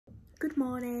Good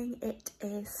morning, it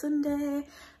is Sunday.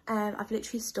 I've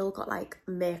literally still got like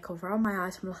makeup around my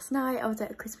eyes from last night. I was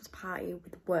at a Christmas party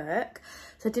with work,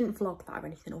 so I didn't vlog that or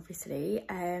anything obviously,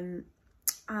 and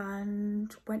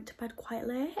went to bed quite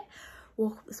late.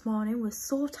 Woke up this morning, was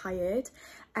so tired.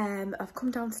 I've come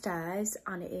downstairs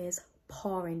and it is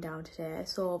pouring down today,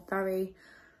 so very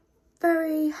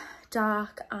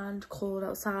dark and cold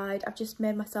outside. I've just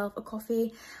made myself a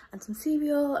coffee and some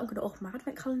cereal. I'm going to open my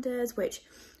advent calendars, which,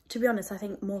 to be honest, I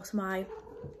think most of my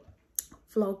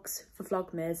vlogs for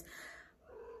Vlogmas,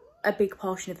 a big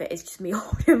portion of it is just me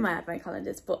opening my advent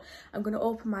calendars. But I'm going to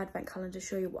open my advent calendar,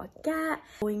 show you what I get.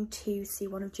 I'm going to see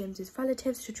one of James's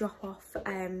relatives to drop off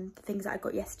the things that I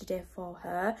got yesterday for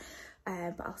her.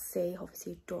 But I'll see.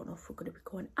 Obviously, don't know if we're going to be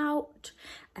going out.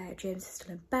 James is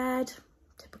still in bed.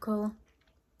 Typical.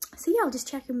 So yeah, I'll just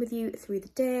check in with you through the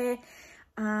day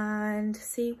and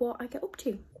see what I get up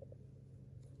to.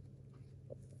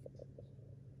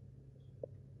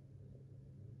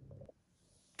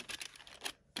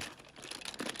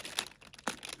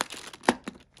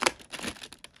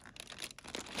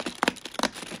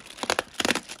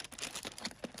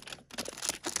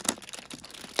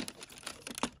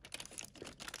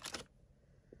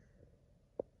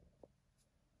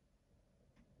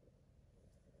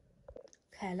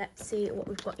 Okay, let's see what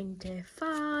we've got in day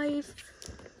 5.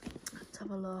 Let's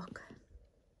have a look.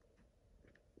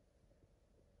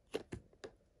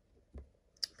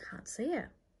 Can't see it.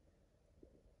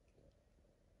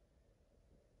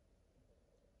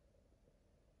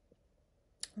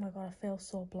 Oh my god, I feel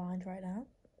so blind right now.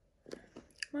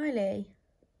 Miley.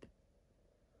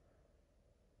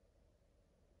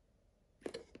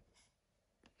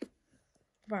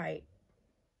 Right.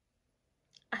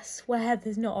 I swear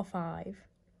there's not a 5.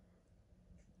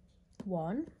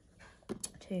 1,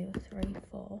 2, 3,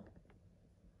 4.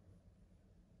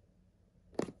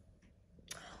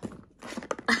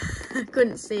 I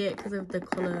couldn't see it because of the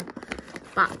colour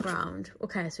background.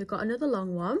 Okay, so we've got another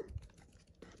long one.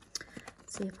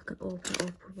 Let's see if I can open it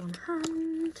up with one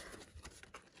hand.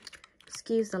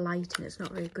 Excuse the lighting, it's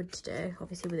not very good today,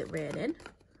 obviously with it raining.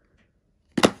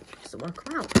 Doesn't want to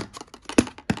come out.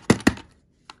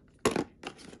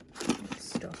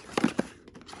 Stuff.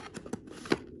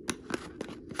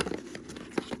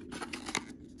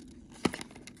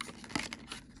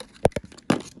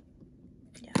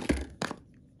 Yeah.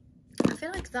 I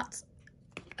feel like that's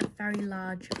a very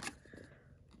large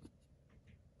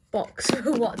box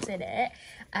for what's in it.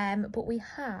 But we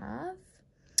have,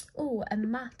 oh, a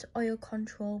matte oil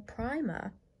control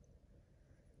primer.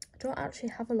 I don't actually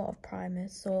have a lot of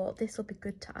primers, so this will be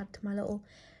good to add to my little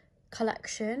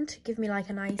collection to give me like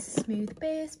a nice smooth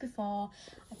base before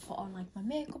I put on like my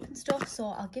makeup and stuff. So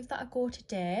I'll give that a go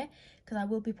today because I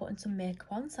will be putting some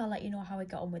makeup on, so I'll let you know how I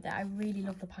get on with it. I really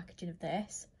love the packaging of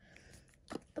this.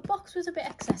 The box was a bit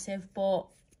excessive, but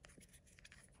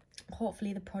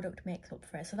hopefully the product makes up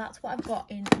for it. So that's what I've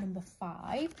got in number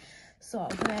 5. So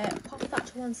I'm gonna pop that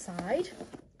to one side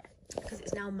because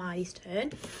it's now Miley's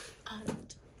turn.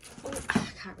 And oh, I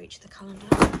can't reach the calendar.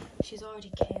 She's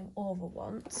already came over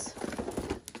once.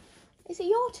 Is it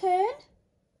your turn?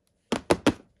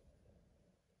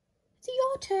 Is it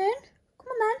your turn? Come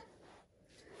on then.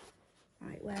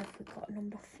 Right, where have we got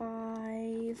number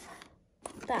 5?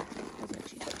 There. I was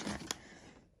actually touching it.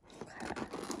 Okay.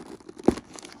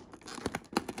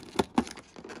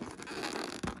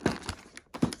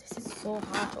 This is so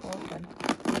hard to open.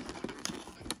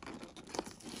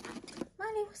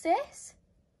 Miley, what's this?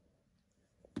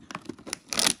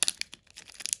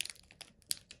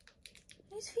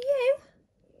 It's for you.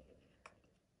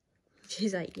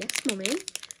 She's like, yes, mummy.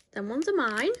 Them ones are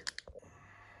mine.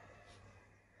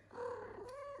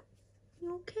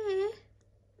 You okay?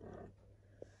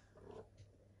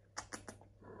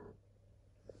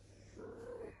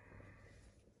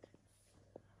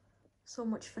 So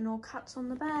much for no cats on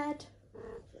the bed.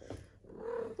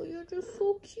 But you're just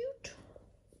so cute.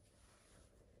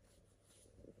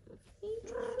 You're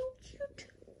just so cute.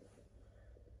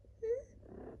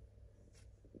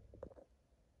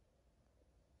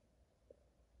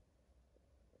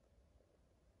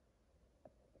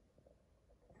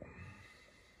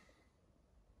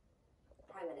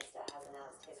 Prime Minister has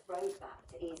announced his roadmap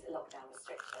to ease lockdown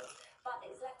restrictions, but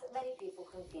it's left many people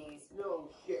confused. No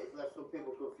shit, it's left some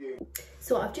people confused.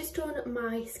 So I've just done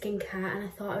my skincare and I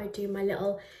thought I would do my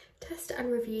little test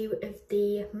and review of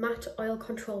the matte oil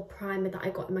control primer that I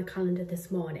got in my calendar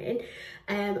this morning.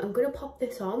 I'm going to pop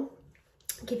this on,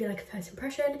 give you like a first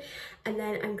impression, and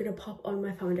then I'm going to pop on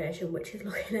my foundation, which is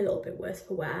looking a little bit worse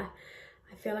for wear.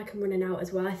 I feel like I'm running out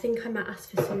as well. I think I might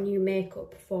ask for some new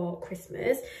makeup for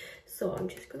Christmas. So I'm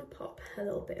just going to pop a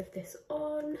little bit of this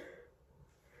on.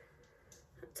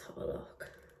 Let's have a look.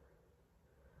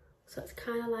 So it's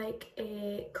kind of like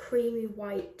a creamy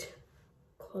white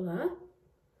colour,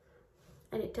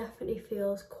 and it definitely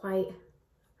feels quite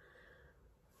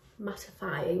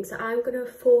mattifying. So I'm going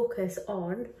to focus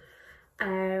on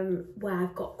where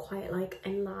I've got quite like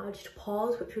enlarged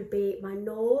pores, which would be my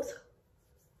nose,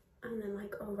 and then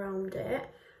like around it,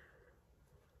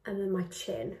 and then my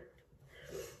chin.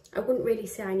 I wouldn't really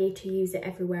say I need to use it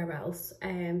everywhere else,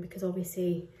 because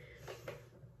obviously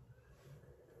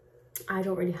I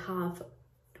don't really have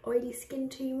oily skin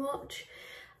too much,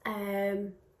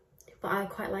 but I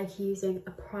quite like using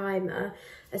a primer,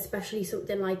 especially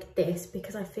something like this,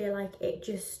 because I feel like it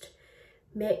just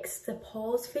makes the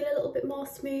pores feel a little bit more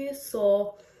smooth.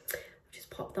 So just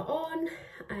pop that on.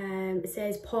 It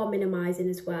says pore minimizing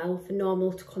as well for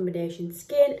normal to combination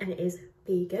skin, and it is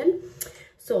vegan.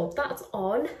 So that's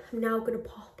on. I'm now going to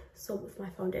pop some of my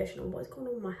foundation on. What's going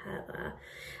on with my hair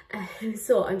there?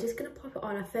 So I'm just going to pop it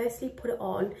on. I firstly put it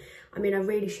on. I mean, I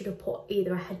really should have put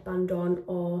either a headband on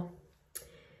or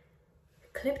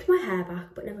clipped my hair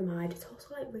back, but never mind. It's also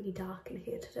like really dark in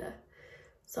here today.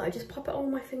 So I just pop it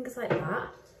on my fingers like that,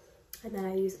 and then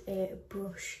I use a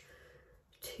brush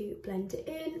to blend it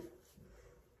in.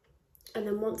 And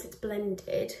then once it's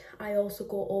blended, I also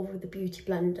go over the beauty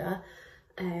blender.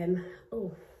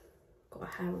 Oh, got a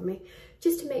hair on me,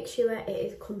 just to make sure it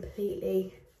is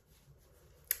completely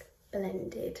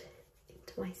blended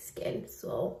into my skin.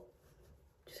 So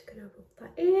just gonna rub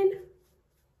that in.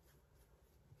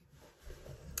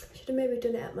 I should have maybe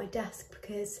done it at my desk,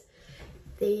 because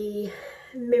the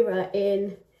mirror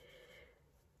in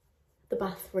the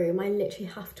bathroom, I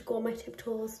literally have to go on my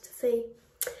tiptoes to see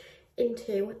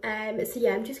into. So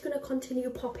yeah, I'm just going to continue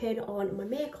popping on my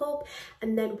makeup,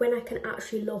 and then when I can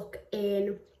actually look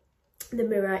in the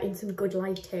mirror in some good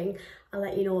lighting, I'll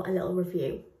let you know a little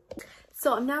review.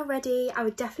 So I'm now ready. I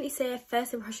would definitely say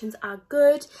first impressions are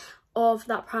good of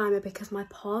that primer, because my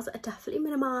pores are definitely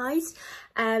minimised.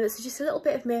 So just a little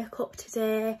bit of makeup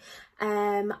today,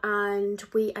 and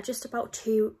we are just about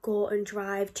to go and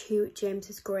drive to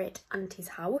James's great auntie's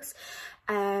house.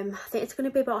 I think it's going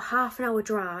to be about a half an hour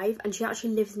drive, and she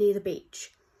actually lives near the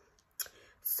beach.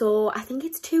 So I think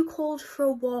it's too cold for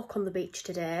a walk on the beach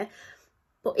today,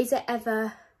 but is it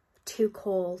ever too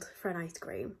cold for an ice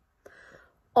cream?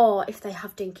 Or if they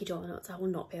have dinky donuts, I will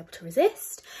not be able to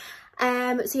resist.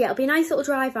 So yeah, it'll be a nice little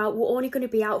drive out. We're only going to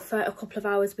be out for a couple of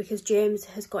hours, because James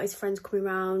has got his friends coming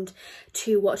around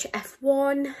to watch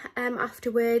F1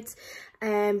 afterwards.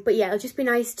 But yeah, it'll just be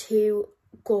nice to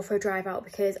go for a drive out,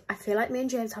 because I feel like me and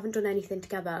James haven't done anything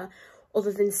together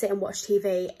other than sit and watch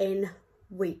TV in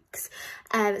weeks.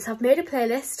 So I've made a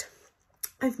playlist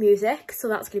of music, so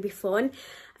that's going to be fun,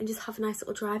 and just have a nice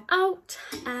little drive out.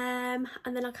 And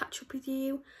then I'll catch up with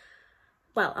you.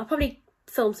 Well, I'll probably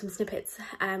film some snippets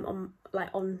on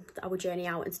our journey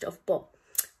out and stuff, but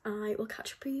I will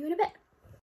catch up with you in a bit.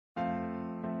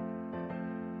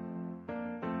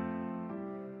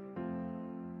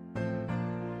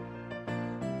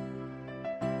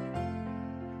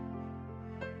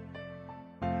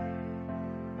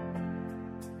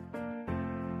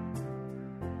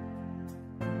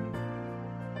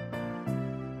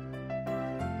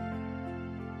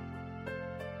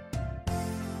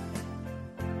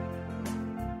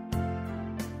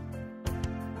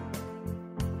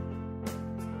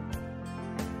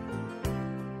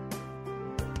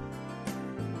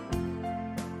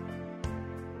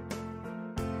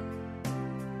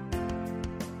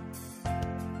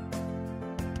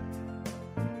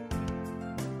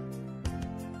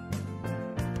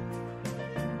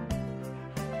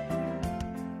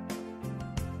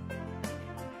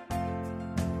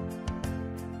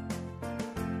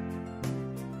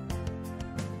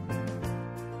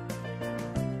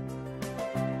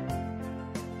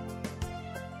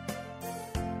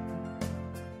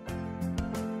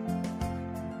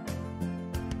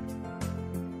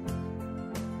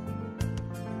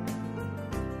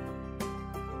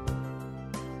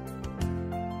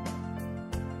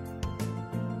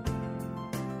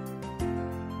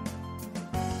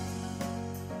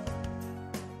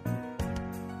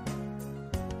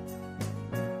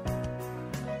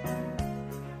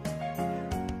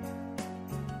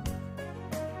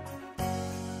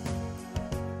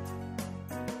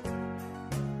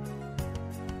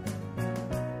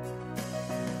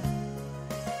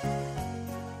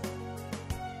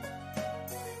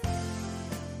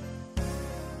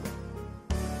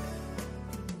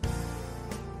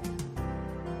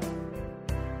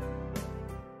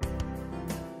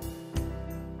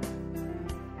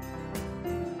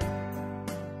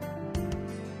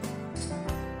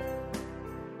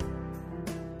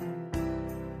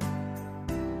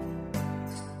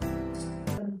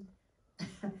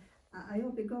 I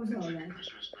hope it goes all right.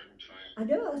 I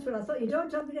know, that's what I thought. You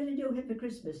don't have to get a new hip for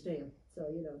Christmas, do you? So,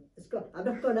 you know, it's good. I'm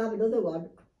not going to have another one.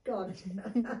 God.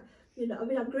 You know, I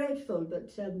mean, I'm grateful, but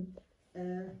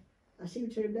I seem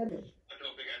to remember. I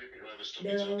don't think anything will ever stop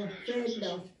me talking.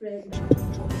 No, afraid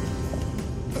not.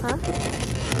 Huh?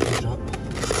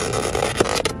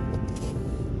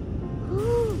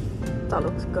 That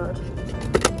looks good.